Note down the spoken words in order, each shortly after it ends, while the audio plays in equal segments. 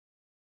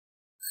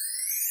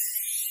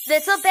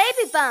Little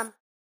Baby Bum.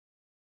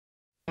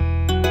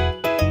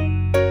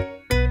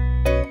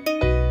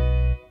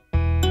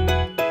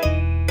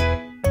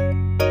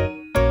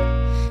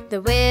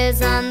 The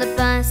wheels on the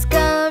bus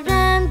go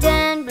round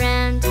and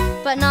round,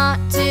 but not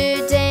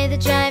today, the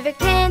driver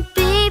can't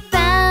be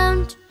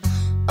found.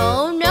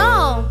 Oh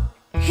no!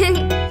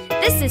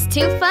 This is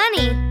too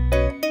funny.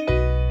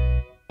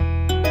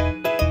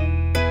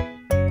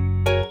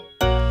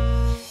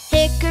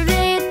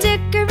 Hickory,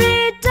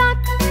 dickory, tock,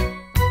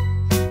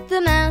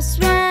 the mouse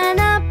ran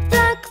up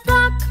the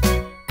clock.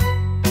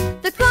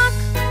 The clock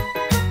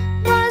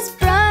was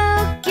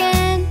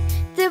broken,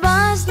 there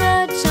was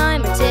no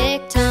chime or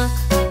tick-tock.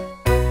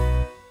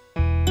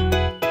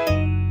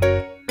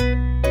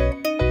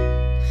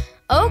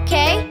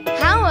 Okay,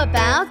 how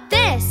about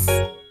this?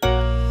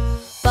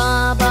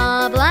 Ba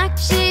ba black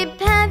sheep,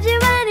 have you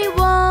any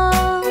wool?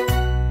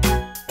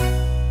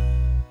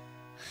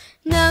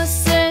 No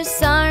sir,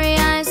 sorry,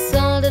 I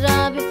sold it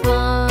all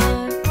before.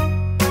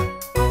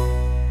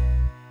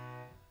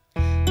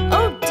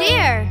 Oh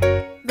dear,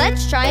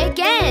 let's try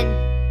again.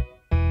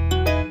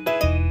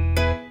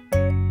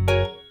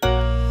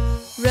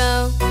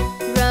 Row,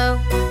 row,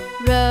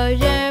 row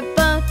your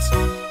boat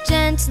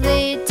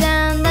gently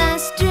down the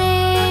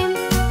stream.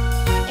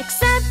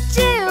 Except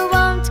you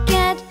won't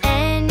get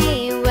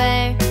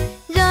anywhere,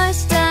 you're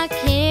stuck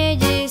here,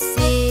 you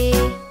see.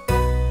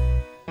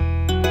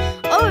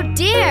 Oh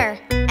dear,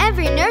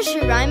 every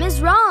nursery rhyme is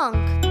wrong.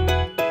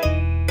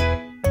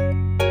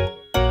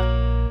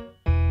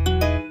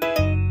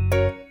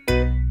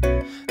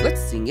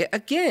 Let's sing it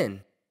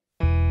again.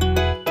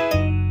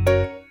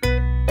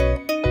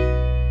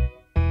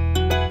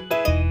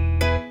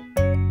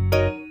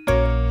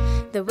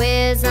 The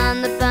wheels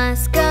on the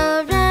bus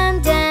go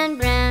round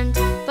and round,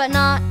 but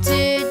not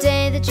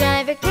today, the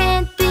driver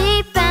can't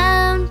be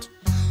found.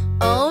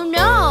 Oh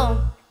no!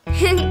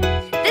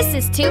 This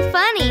is too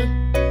funny.